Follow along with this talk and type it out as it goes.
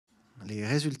les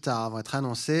résultats vont être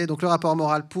annoncés. Donc le rapport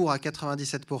moral pour à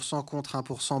 97% contre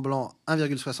 1% blanc,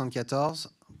 1,74.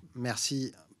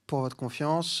 Merci pour votre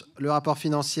confiance. Le rapport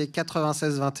financier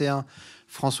 96-21,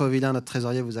 François Villain, notre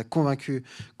trésorier, vous a convaincu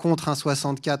contre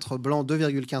 1,64 blanc,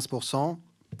 2,15%.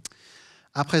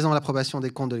 À présent, l'approbation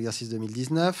des comptes de l'exercice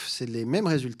 2019, c'est les mêmes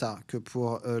résultats que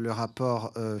pour le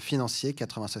rapport financier,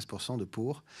 96% de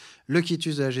pour. Le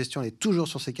quitus de la gestion est toujours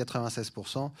sur ces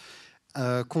 96%.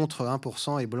 Contre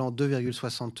 1% et blanc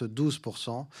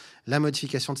 2,72%. La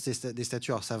modification des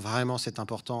statuts, alors ça vraiment c'est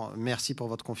important, merci pour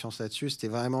votre confiance là-dessus, c'était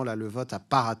vraiment là le vote à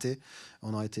pas rater.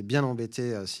 On aurait été bien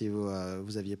embêtés si vous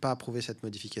n'aviez pas approuvé cette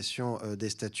modification des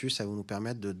statuts, ça va nous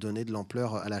permettre de donner de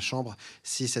l'ampleur à la Chambre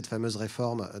si cette fameuse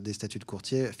réforme des statuts de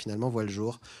courtier finalement voit le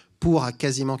jour. Pour à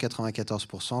quasiment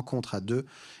 94%, contre à 2%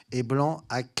 et blanc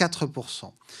à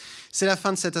 4%. C'est la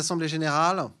fin de cette Assemblée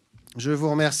Générale. Je vous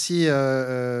remercie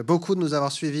beaucoup de nous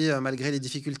avoir suivis malgré les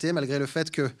difficultés, malgré le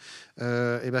fait que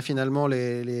finalement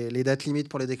les dates limites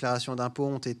pour les déclarations d'impôts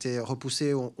ont été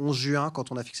repoussées au 11 juin.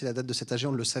 Quand on a fixé la date de cet AG,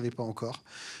 on ne le savait pas encore.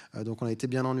 Donc on a été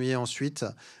bien ennuyés ensuite.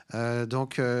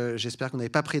 J'espère que vous n'avez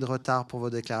pas pris de retard pour vos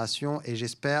déclarations et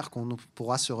j'espère qu'on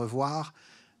pourra se revoir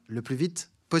le plus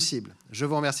vite possible. Je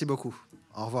vous remercie beaucoup.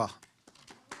 Au revoir.